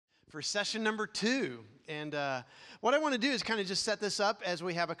for session number 2. And what I want to do is kind of just set this up as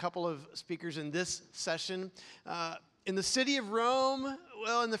we have a couple of speakers in this session. In the city of Rome,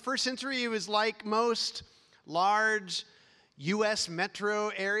 well, in the first century, it was like most large U.S. metro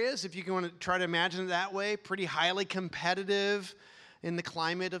areas, if you can want to try to imagine it that way, pretty highly competitive in the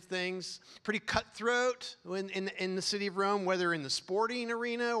climate of things, pretty cutthroat in the city of Rome, whether in the sporting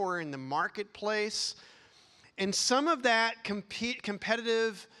arena or in the marketplace. And some of that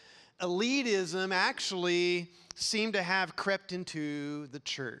competitive elitism actually seemed to have crept into the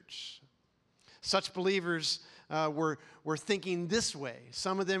church. Such believers were thinking this way.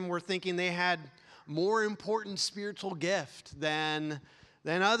 Some of them were thinking they had more important spiritual gift than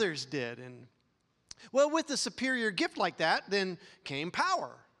others did. And well, with a superior gift like that, then came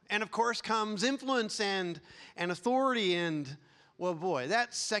power. And of course comes influence and authority and, well, boy,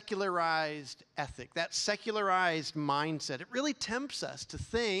 that secularized ethic, that secularized mindset, it really tempts us to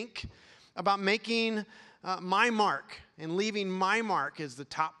think about making my mark and leaving my mark as the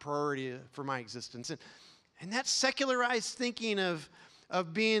top priority for my existence. And that secularized thinking of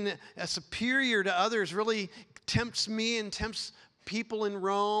being superior to others really tempts me and tempts people in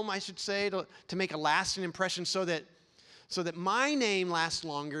Rome, I should say, to make a lasting impression so that my name lasts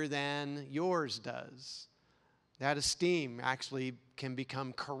longer than yours does. That esteem actually can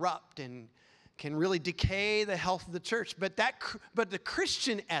become corrupt and can really decay the health of the church. But the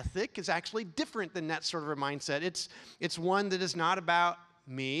Christian ethic is actually different than that sort of a mindset. It's one that is not about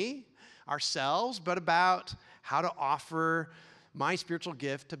me, ourselves, but about how to offer my spiritual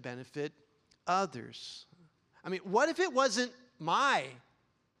gift to benefit others. I mean, what if it wasn't my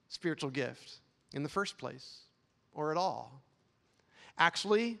spiritual gift in the first place or at all?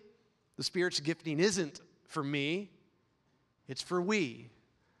 Actually, the Spirit's gifting isn't for me, it's for we.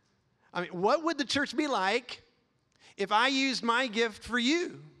 I mean, what would the church be like if I used my gift for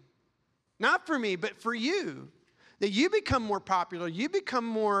you? Not for me, but for you. That you become more popular, you become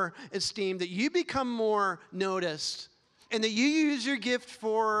more esteemed, that you become more noticed, and that you use your gift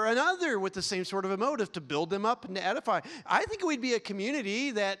for another with the same sort of a motive to build them up and to edify. I think we'd be a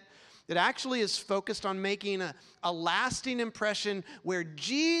community that actually is focused on making a lasting impression where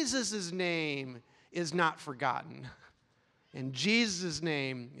Jesus' name is not forgotten and Jesus'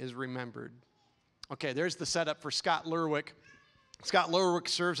 name is remembered. Okay, there's the setup for Scott Lerwick. Scott Lerwick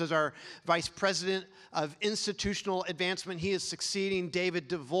serves as our Vice President of Institutional Advancement. He is succeeding David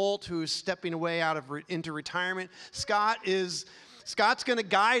DeVolt, who is stepping away into retirement. Scott's going to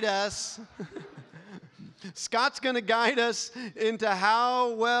guide us. Scott's going to guide us into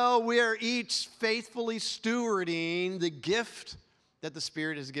how well we are each faithfully stewarding the gift that the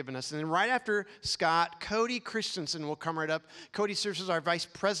Spirit has given us. And then right after Scott, Cody Christensen will come right up. Cody serves as our Vice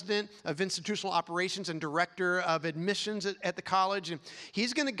President of Institutional Operations and Director of Admissions at the college. And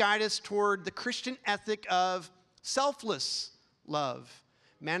he's going to guide us toward the Christian ethic of selfless love,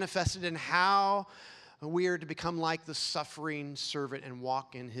 manifested in how we are to become like the suffering servant and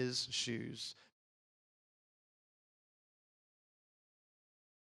walk in his shoes.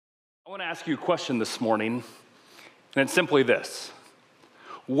 I want to ask you a question this morning, and it's simply this.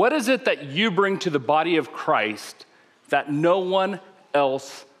 What is it that you bring to the body of Christ that no one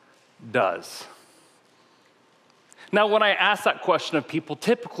else does? Now, when I ask that question of people,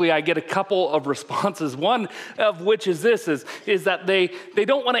 typically I get a couple of responses. One of which is this, is that they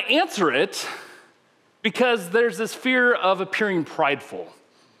don't want to answer it because there's this fear of appearing prideful.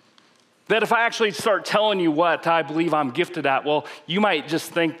 That if I actually start telling you what I believe I'm gifted at, well, you might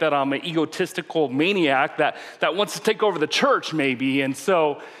just think that I'm an egotistical maniac that wants to take over the church maybe, and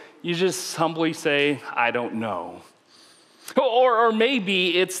so you just humbly say, I don't know. Or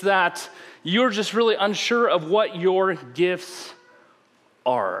maybe it's that you're just really unsure of what your gifts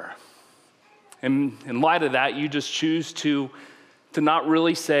are. And in light of that, you just choose to not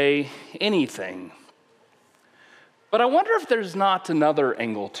really say anything. But I wonder if there's not another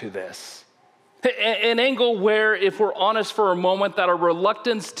angle to this. An angle where, if we're honest for a moment, that our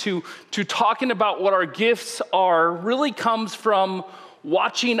reluctance to talking about what our gifts are really comes from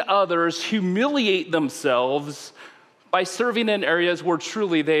watching others humiliate themselves by serving in areas where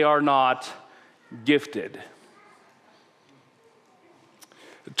truly they are not gifted.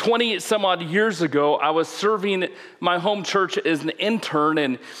 20 some odd years ago, I was serving my home church as an intern,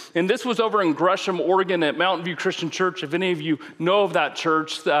 and this was over in Gresham, Oregon at Mountain View Christian Church. If any of you know of that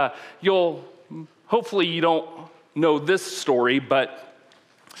church, hopefully you don't know this story, but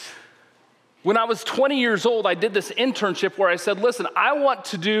when I was 20 years old, I did this internship where I said, listen, I want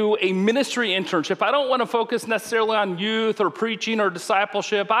to do a ministry internship. I don't want to focus necessarily on youth or preaching or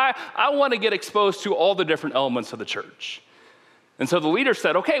discipleship. I want to get exposed to all the different elements of the church. And so the leader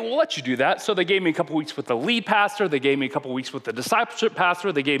said, okay, we'll let you do that. So they gave me a couple weeks with the lead pastor. They gave me a couple weeks with the discipleship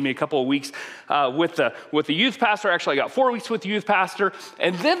pastor. They gave me a couple of weeks with the youth pastor. Actually, I got 4 weeks with the youth pastor.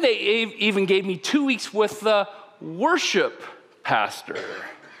 And then they even gave me 2 weeks with the worship pastor.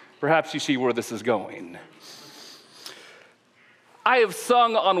 Perhaps you see where this is going. I have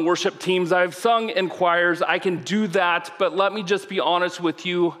sung on worship teams. I've sung in choirs. I can do that. But let me just be honest with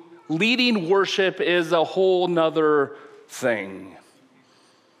you. Leading worship is a whole nother thing.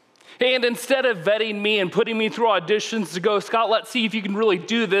 And instead of vetting me and putting me through auditions to go, Scott, let's see if you can really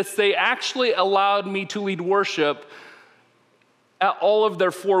do this, they actually allowed me to lead worship at all of their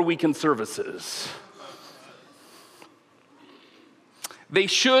 4 weekend services. They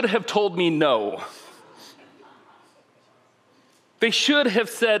should have told me no. They should have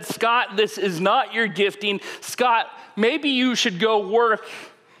said, Scott, this is not your gifting. Scott, maybe you should go work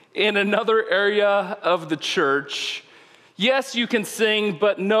in another area of the church. Yes, you can sing,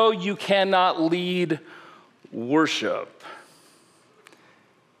 but no, you cannot lead worship.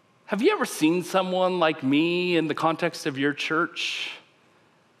 Have you ever seen someone like me in the context of your church?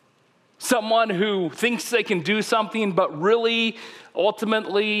 Someone who thinks they can do something, but really,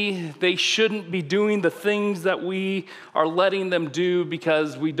 ultimately, they shouldn't be doing the things that we are letting them do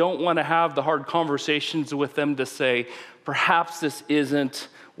because we don't want to have the hard conversations with them to say, perhaps this isn't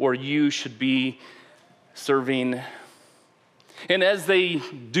where you should be serving. And as they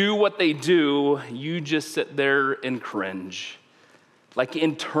do what they do, you just sit there and cringe. Like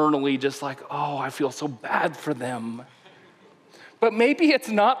internally, just like, oh, I feel so bad for them. But maybe it's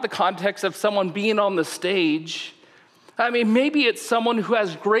not the context of someone being on the stage. I mean, maybe it's someone who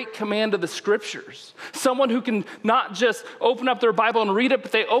has great command of the scriptures. Someone who can not just open up their Bible and read it,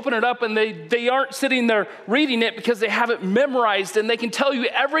 but they open it up and they aren't sitting there reading it because they have it memorized and they can tell you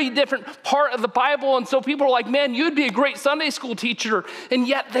every different part of the Bible. And so people are like, man, you'd be a great Sunday school teacher. And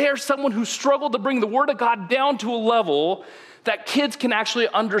yet they are someone who struggled to bring the Word of God down to a level that kids can actually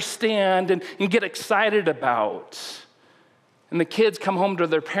understand and get excited about. And the kids come home to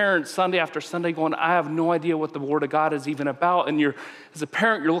their parents Sunday after Sunday going, I have no idea what the Word of God is even about. And as a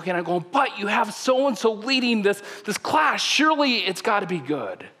parent, you're looking at it going, but you have so-and-so leading this class. Surely it's got to be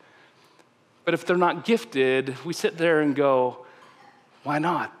good. But if they're not gifted, we sit there and go, why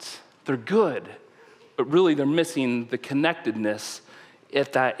not? They're good. But really, they're missing the connectedness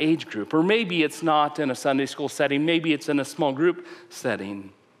at that age group. Or maybe it's not in a Sunday school setting. Maybe it's in a small group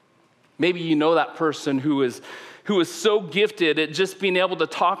setting. Maybe you know that person who is so gifted at just being able to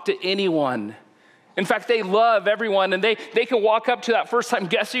talk to anyone. In fact, they love everyone, and they can walk up to that first-time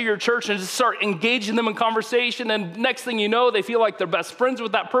guest at your church and just start engaging them in conversation, and next thing you know, they feel like they're best friends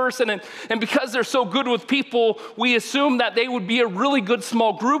with that person, and because they're so good with people, we assume that they would be a really good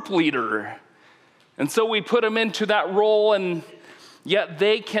small group leader. And so we put them into that role, and yet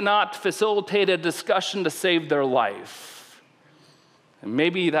they cannot facilitate a discussion to save their life. And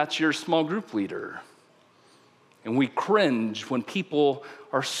maybe that's your small group leader. And we cringe when people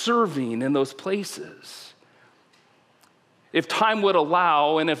are serving in those places. If time would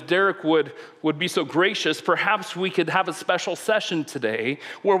allow, and if Derek would be so gracious, perhaps we could have a special session today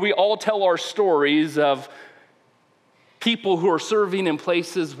where we all tell our stories of people who are serving in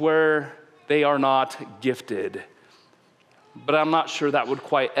places where they are not gifted. But I'm not sure that would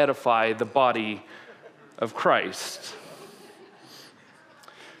quite edify the body of Christ.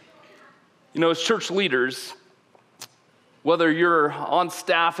 You know, as church leaders, whether you're on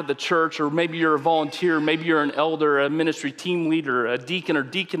staff at the church or maybe you're a volunteer, maybe you're an elder, a ministry team leader, a deacon or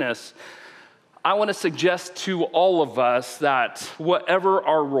deaconess, I want to suggest to all of us that whatever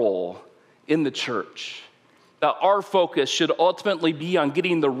our role in the church, that our focus should ultimately be on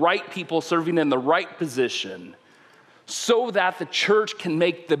getting the right people serving in the right position so that the church can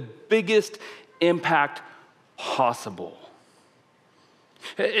make the biggest impact possible.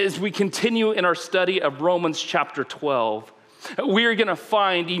 As we continue in our study of Romans chapter 12, we are going to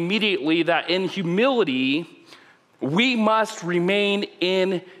find immediately that in humility, we must remain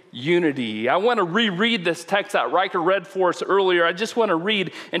in unity. I want to reread this text that Riker read for us earlier. I just want to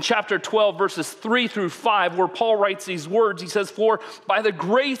read in chapter 12, verses 3 through 5, where Paul writes these words. He says, "For by the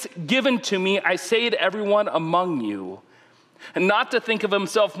grace given to me, I say to everyone among you, and not to think of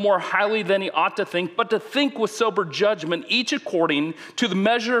himself more highly than he ought to think, but to think with sober judgment, each according to the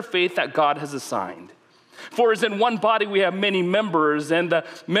measure of faith that God has assigned. For as in one body we have many members, and the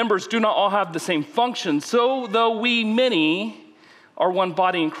members do not all have the same function, so though we many are one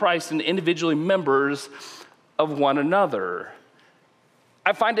body in Christ and individually members of one another."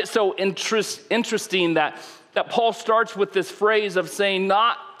 I find it so interesting that Paul starts with this phrase of saying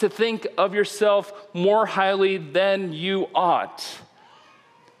not to think of yourself more highly than you ought.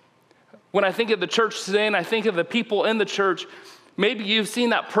 When I think of the church today and I think of the people in the church, maybe you've seen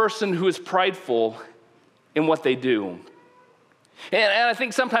that person who is prideful in what they do. And I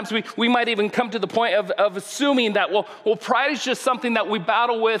think sometimes we might even come to the point of assuming that, well, pride is just something that we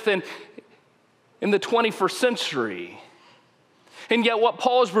battle with in the 21st century. And yet what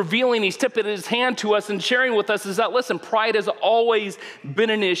Paul is revealing, he's tipping his hand to us and sharing with us is that, listen, pride has always been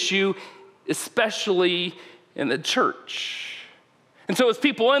an issue, especially in the church. And so as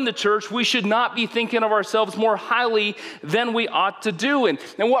people in the church, we should not be thinking of ourselves more highly than we ought to do. And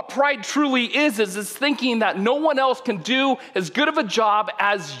what pride truly is thinking that no one else can do as good of a job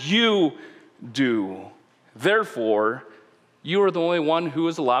as you do. Therefore, you are the only one who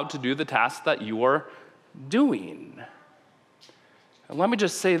is allowed to do the task that you are doing. And let me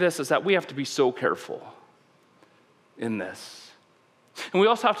just say this, is that we have to be so careful in this. And we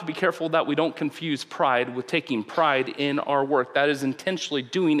also have to be careful that we don't confuse pride with taking pride in our work. That is intentionally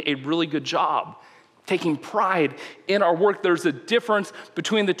doing a really good job. Taking pride in our work. There's a difference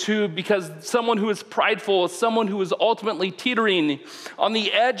between the two, because someone who is prideful is someone who is ultimately teetering on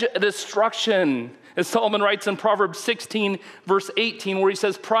the edge of destruction. As Solomon writes in Proverbs 16, verse 18, where he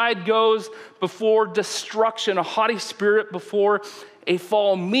says, pride goes before destruction, a haughty spirit before a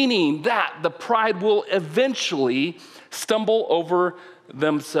fall, meaning that the pride will eventually stumble over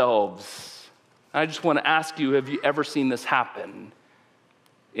themselves. I just want to ask you, have you ever seen this happen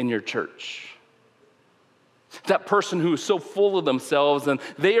in your church? That person who is so full of themselves and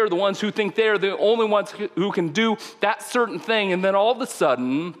they are the ones who think they are the only ones who can do that certain thing, and then all of a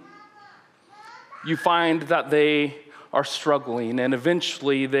sudden you find that they are struggling and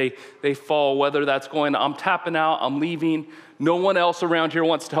eventually they fall, whether that's going, I'm tapping out, I'm leaving. No one else around here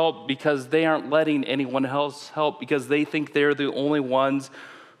wants to help because they aren't letting anyone else help because they think they're the only ones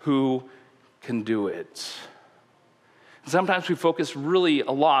who can do it. Sometimes we focus really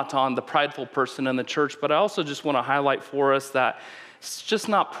a lot on the prideful person in the church, but I also just want to highlight for us that it's just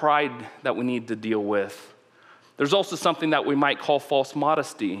not pride that we need to deal with. There's also something that we might call false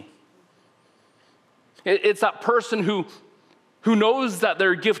modesty. It's that person who knows that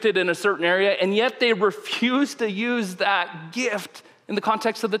they're gifted in a certain area, and yet they refuse to use that gift in the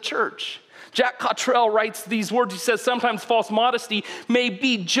context of the church. Jack Cottrell writes these words. He says, sometimes false modesty may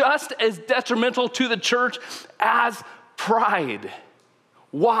be just as detrimental to the church as pride.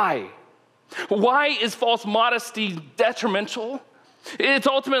 Why? Why is false modesty detrimental? It's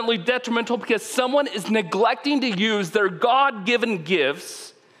ultimately detrimental because someone is neglecting to use their God-given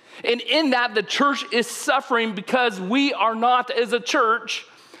gifts. And in that, the church is suffering because we are not, as a church,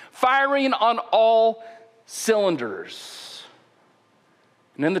 firing on all cylinders.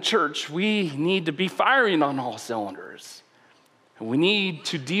 And in the church, we need to be firing on all cylinders. And we need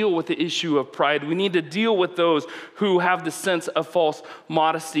to deal with the issue of pride. We need to deal with those who have the sense of false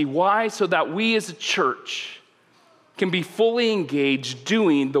modesty. Why? So that we as a church can be fully engaged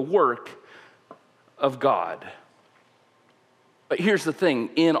doing the work of God. But here's the thing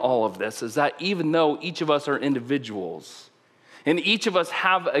in all of this is that even though each of us are individuals and each of us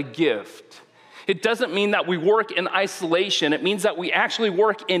have a gift, it doesn't mean that we work in isolation. It means that we actually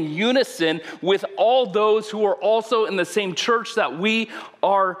work in unison with all those who are also in the same church that we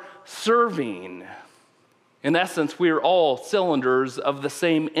are serving. In essence, we are all cylinders of the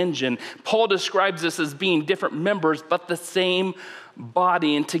same engine. Paul describes this as being different members, but the same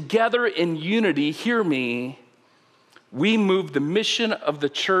body. And together in unity, hear me, we move the mission of the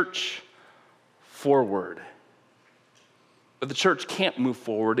church forward. But the church can't move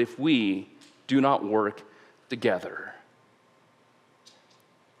forward if we do not work together.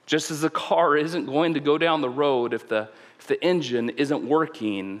 Just as a car isn't going to go down the road if the engine isn't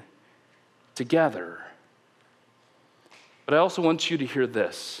working together. But I also want you to hear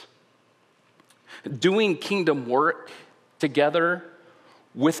this. Doing kingdom work together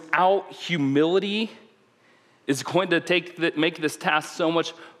without humility is going to make this task so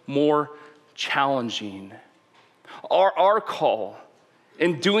much more challenging. Our call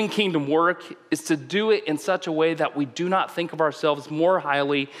in doing kingdom work is to do it in such a way that we do not think of ourselves more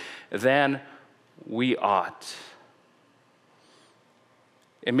highly than we ought.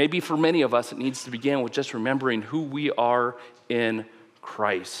 And maybe for many of us, it needs to begin with just remembering who we are in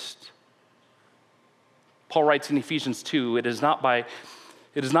Christ. Paul writes in Ephesians 2, it is not by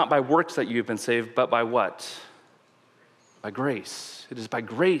works that you have been saved, but by what? By grace. It is by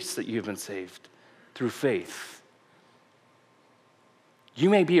grace that you have been saved through faith.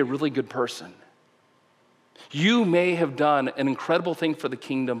 You may be a really good person. You may have done an incredible thing for the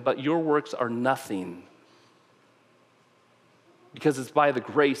kingdom, but your works are nothing. because it's by the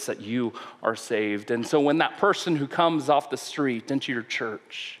grace that you are saved. And so when that person who comes off the street into your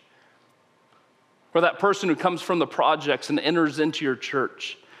church, or that person who comes from the projects and enters into your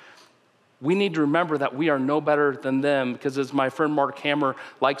church, we need to remember that we are no better than them, because as my friend Mark Hammer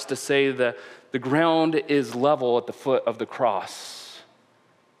likes to say, the ground is level at the foot of the cross.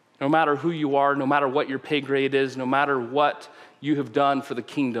 No matter who you are, no matter what your pay grade is, no matter what you have done for the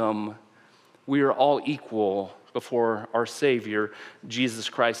kingdom, we are all equal before our Savior, Jesus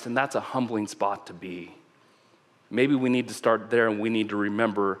Christ, and that's a humbling spot to be. Maybe we need to start there, and we need to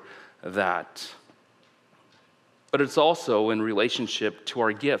remember that. But it's also in relationship to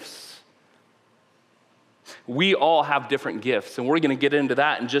our gifts. We all have different gifts, and we're going to get into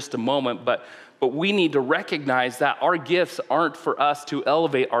that in just a moment, but we need to recognize that our gifts aren't for us to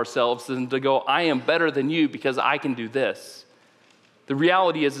elevate ourselves and to go, I am better than you because I can do this. The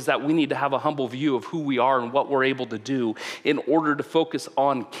reality is that we need to have a humble view of who we are and what we're able to do in order to focus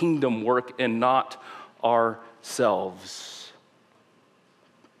on kingdom work and not ourselves.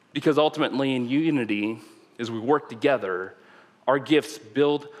 Because ultimately, in unity, as we work together, our gifts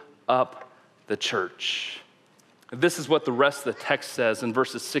build up the church. This is what the rest of the text says in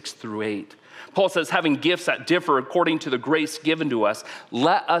verses 6 through 8. Paul says, having gifts that differ according to the grace given to us,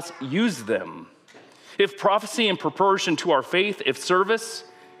 let us use them. If prophecy, in proportion to our faith; if service,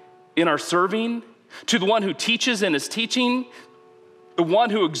 in our serving; to the one who teaches in his teaching; the one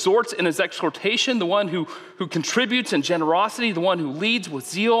who exhorts in his exhortation; the one who contributes in generosity; the one who leads with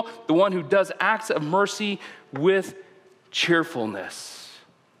zeal; the one who does acts of mercy with cheerfulness.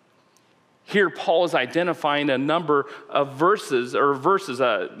 Here, Paul is identifying a number of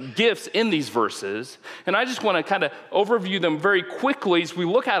gifts in these verses. And I just want to kind of overview them very quickly as we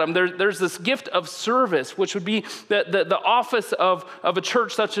look at them. There's this gift of service, which would be the office of a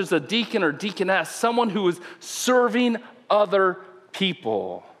church such as a deacon or deaconess, someone who is serving other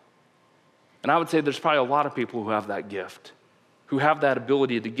people. And I would say there's probably a lot of people who have that gift, who have that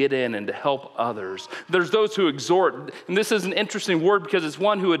ability to get in and to help others. There's those who exhort, and this is an interesting word because it's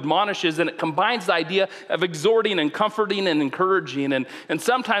one who admonishes, and it combines the idea of exhorting and comforting and encouraging. And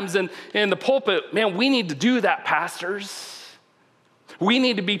sometimes in the pulpit, man, we need to do that, pastors. We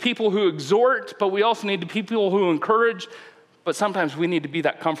need to be people who exhort, but we also need to be people who encourage, but sometimes we need to be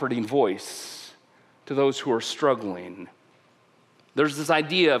that comforting voice to those who are struggling. There's this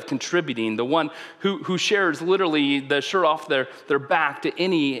idea of contributing, the one who shares literally the shirt off their back to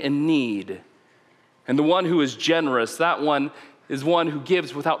any in need. And the one who is generous, that one is one who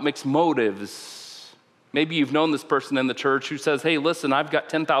gives without mixed motives. Maybe you've known this person in the church who says, hey, listen, I've got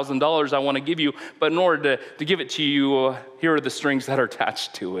 $10,000 I want to give you, but in order to give it to you, here are the strings that are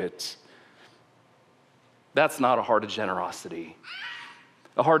attached to it. That's not a heart of generosity.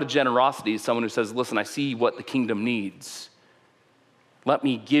 A heart of generosity is someone who says, listen, I see what the kingdom needs. Let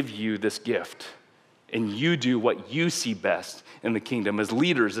me give you this gift, and you do what you see best in the kingdom. As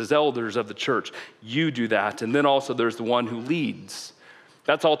leaders, as elders of the church, you do that. And then also there's the one who leads.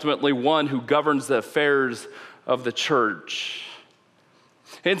 That's ultimately one who governs the affairs of the church.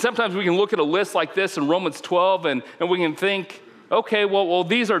 And sometimes we can look at a list like this in Romans 12, and we can think, okay, well,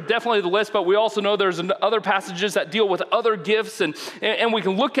 these are definitely the list, but we also know there's other passages that deal with other gifts, and we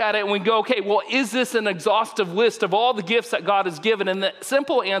can look at it and we go, okay, well, is this an exhaustive list of all the gifts that God has given? And the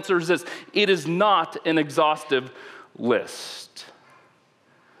simple answer is this: it is not an exhaustive list.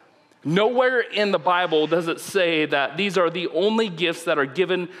 Nowhere in the Bible does it say that these are the only gifts that are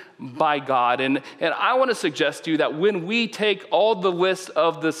given by God. And I want to suggest to you that when we take all the list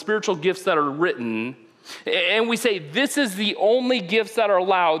of the spiritual gifts that are written, and we say this is the only gifts that are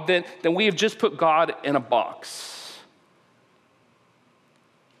allowed, then we have just put God in a box.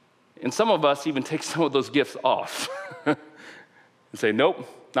 And some of us even take some of those gifts off and say, nope,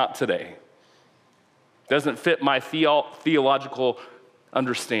 not today. Doesn't fit my theological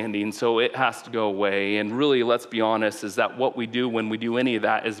understanding, so it has to go away. And really, let's be honest, is that what we do when we do any of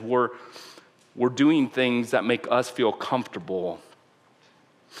that is we're doing things that make us feel comfortable.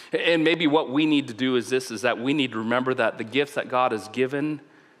 And maybe what we need to do is that we need to remember that the gifts that God has given,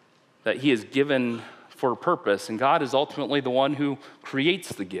 that he has given for a purpose, and God is ultimately the one who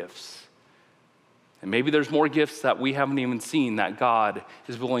creates the gifts. And maybe there's more gifts that we haven't even seen that God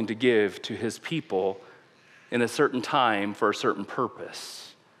is willing to give to his people in a certain time for a certain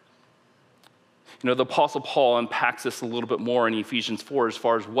purpose. You know, the Apostle Paul unpacks this a little bit more in Ephesians 4 as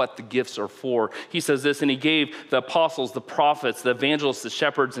far as what the gifts are for. He says this, and he gave the apostles, the prophets, the evangelists, the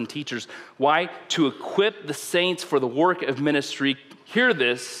shepherds, and teachers. Why? To equip the saints for the work of ministry. Hear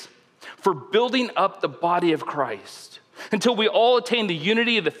this, for building up the body of Christ, until we all attain the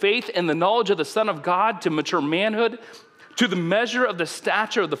unity of the faith and the knowledge of the Son of God, to mature manhood, to the measure of the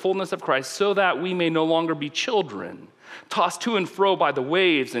stature of the fullness of Christ, so that we may no longer be children, tossed to and fro by the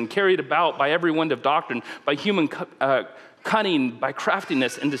waves and carried about by every wind of doctrine, by human cunning, by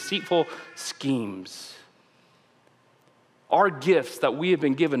craftiness and deceitful schemes. Our gifts that we have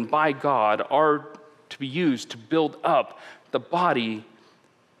been given by God are to be used to build up the body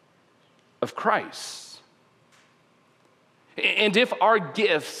of Christ. And if our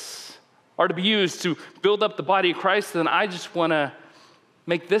gifts are to be used to build up the body of Christ, then I just want to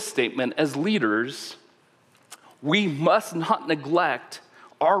make this statement. As leaders, we must not neglect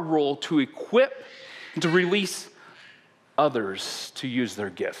our role to equip and to release others to use their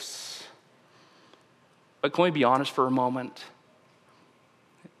gifts. But can we be honest for a moment?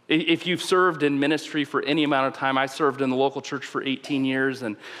 If you've served in ministry for any amount of time, I served in the local church for 18 years,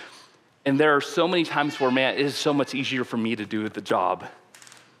 and there are so many times where, man, it is so much easier for me to do the job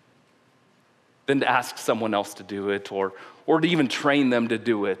than to ask someone else to do it or to even train them to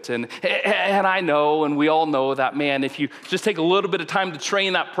do it. And I know, and we all know that, man, if you just take a little bit of time to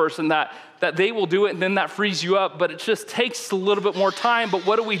train that person, that they will do it, and then that frees you up. But it just takes a little bit more time. But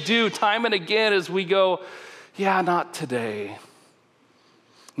what do we do time and again as we go, yeah, not today.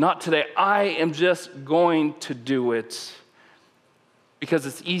 Not today. I am just going to do it because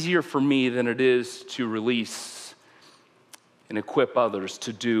it's easier for me than it is to release and equip others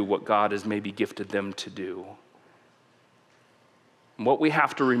to do what God has maybe gifted them to do. And what we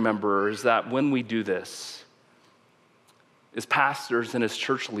have to remember is that when we do this, as pastors and as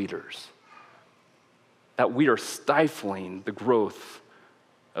church leaders, that we are stifling the growth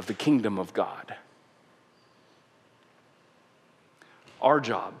of the kingdom of God. Our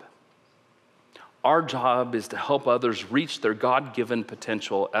job is to help others reach their God-given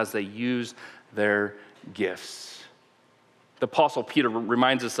potential as they use their gifts. The Apostle Peter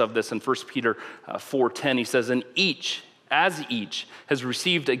reminds us of this in 1 Peter 4:10. He says, "And each has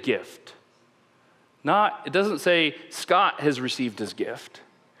received a gift." It doesn't say Scott has received his gift.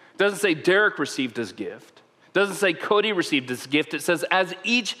 It doesn't say Derek received his gift. It doesn't say Cody received his gift. It says, as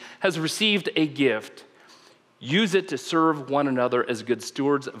each has received a gift, use it to serve one another as good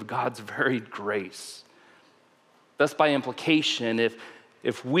stewards of God's varied grace. Thus, by implication,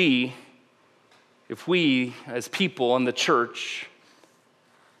 if we as people in the church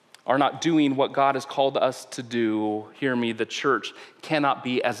are not doing what God has called us to do, hear me, the church cannot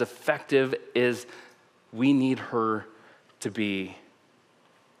be as effective as we need her to be.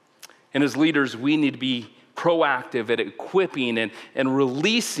 And as leaders, we need to be proactive at equipping and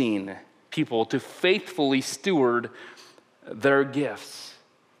releasing people to faithfully steward their gifts.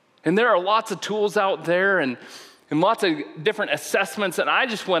 And there are lots of tools out there and lots of different assessments. And I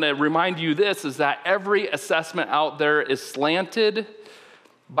just want to remind you this, is that every assessment out there is slanted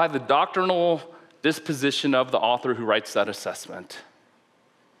by the doctrinal disposition of the author who writes that assessment.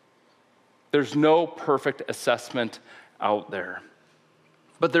 There's no perfect assessment out there.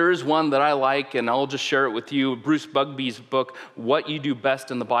 But there is one that I like, and I'll just share it with you. Bruce Bugby's book, What You Do Best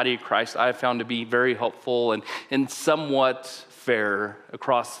in the Body of Christ, I have found to be very helpful and somewhat fair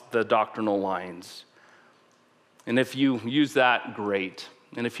across the doctrinal lines. And if you use that, great.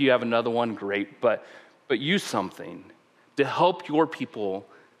 And if you have another one, great. But use something to help your people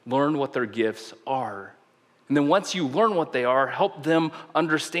learn what their gifts are. And then once you learn what they are, help them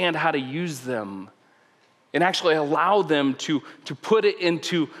understand how to use them. And actually allow them to put it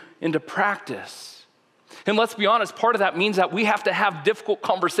into practice. And let's be honest, part of that means that we have to have difficult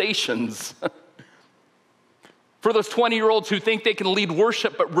conversations. For those 20-year-olds who think they can lead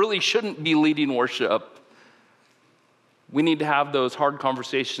worship but really shouldn't be leading worship, we need to have those hard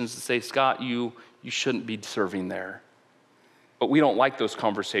conversations to say, Scott, you shouldn't be serving there. But we don't like those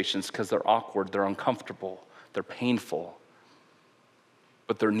conversations because they're awkward, they're uncomfortable, they're painful,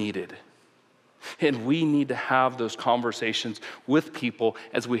 but they're needed. And we need to have those conversations with people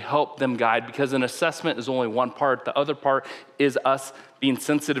as we help them guide, because an assessment is only one part. The other part is us being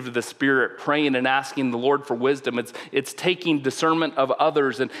sensitive to the Spirit, praying and asking the Lord for wisdom. It's taking discernment of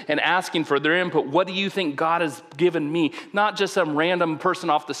others and asking for their input. What do you think God has given me? Not just some random person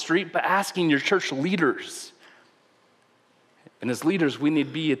off the street, but asking your church leaders. And as leaders, we need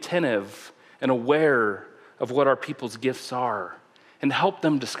to be attentive and aware of what our people's gifts are and help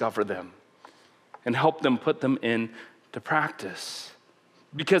them discover them. And help them put them into practice.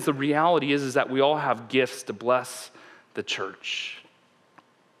 Because the reality is that we all have gifts to bless the church.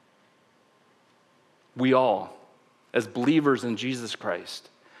 We all, as believers in Jesus Christ,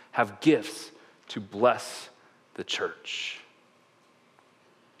 have gifts to bless the church.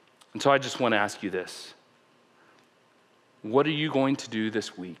 And so I just want to ask you this. What are you going to do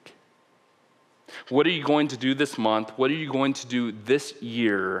this week What are you going to do this month? What are you going to do this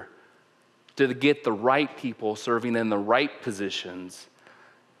year to get the right people serving in the right positions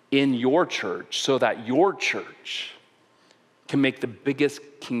in your church so that your church can make the biggest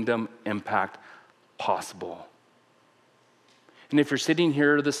kingdom impact possible? And if you're sitting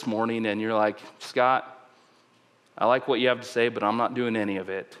here this morning and you're like, Scott, I like what you have to say, but I'm not doing any of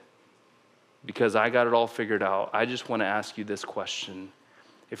it because I got it all figured out, I just want to ask you this question.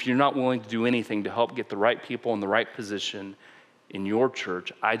 If you're not willing to do anything to help get the right people in the right position in your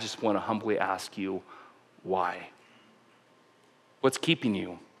church, I just want to humbly ask you, why? What's keeping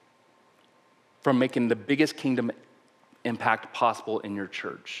you from making the biggest kingdom impact possible in your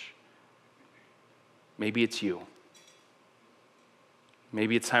church? Maybe it's you.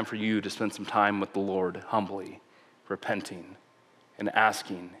 Maybe it's time for you to spend some time with the Lord, humbly repenting and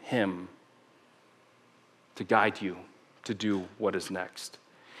asking Him to guide you to do what is next.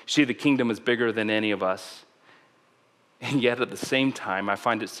 See, the kingdom is bigger than any of us. And yet at the same time, I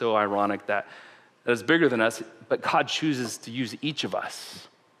find it so ironic that it's bigger than us, but God chooses to use each of us,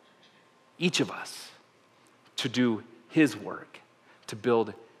 to do His work, to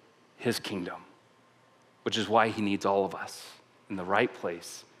build His kingdom, which is why He needs all of us in the right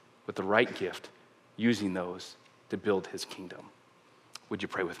place with the right gift, using those to build His kingdom. Would you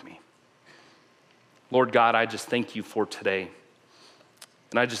pray with me? Lord God, I just thank you for today.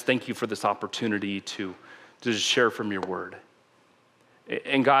 And I just thank you for this opportunity to just share from your word.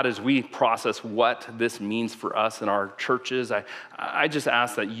 And God, as we process what this means for us in our churches, I just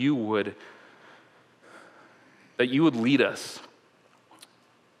ask that you would lead us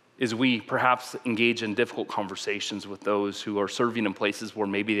as we perhaps engage in difficult conversations with those who are serving in places where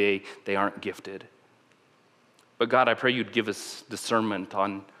maybe they aren't gifted. But God, I pray you'd give us discernment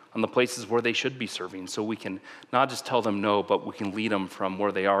on the places where they should be serving so we can not just tell them no, but we can lead them from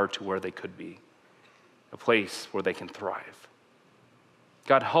where they are to where they could be, a place where they can thrive.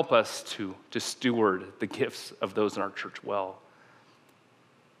 God, help us to steward the gifts of those in our church well,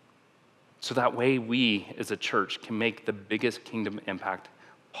 so that way we as a church can make the biggest kingdom impact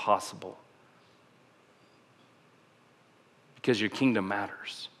possible. Because your kingdom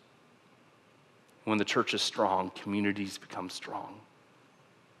matters. When the church is strong, communities become strong.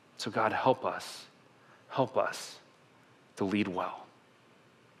 So God, help us to lead well.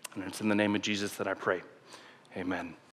 And it's in the name of Jesus that I pray. Amen.